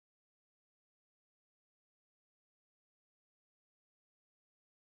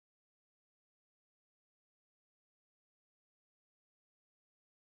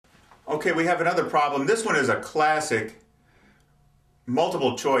Okay, we have another problem. This one is a classic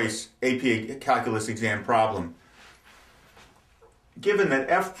multiple choice AP calculus exam problem. Given that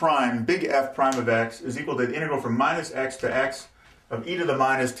f prime, big F prime of x, is equal to the integral from minus x to x of e to the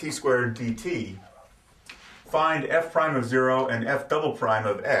minus t squared dt, find f prime of 0 and f double prime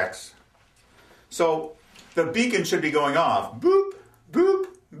of x. So the beacon should be going off. Boop, boop,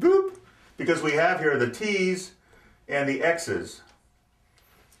 boop, because we have here the t's and the x's.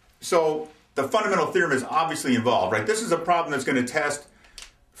 So the fundamental theorem is obviously involved, right? This is a problem that's going to test,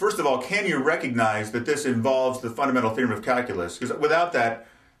 first of all, can you recognize that this involves the fundamental theorem of calculus? Because without that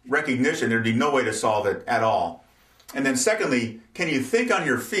recognition, there'd be no way to solve it at all. And then secondly, can you think on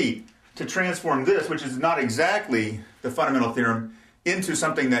your feet to transform this, which is not exactly the fundamental theorem, into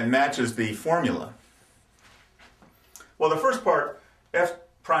something that matches the formula? Well, the first part, f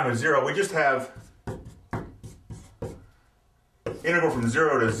prime of 0, we just have integral from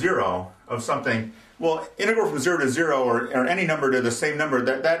 0 to 0 of something. Well, integral from 0 to 0 or any number to the same number,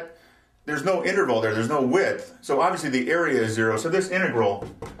 that there's no interval there, there's no width. So obviously the area is 0. So this integral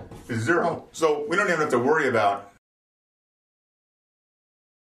is 0. So we don't even have to worry about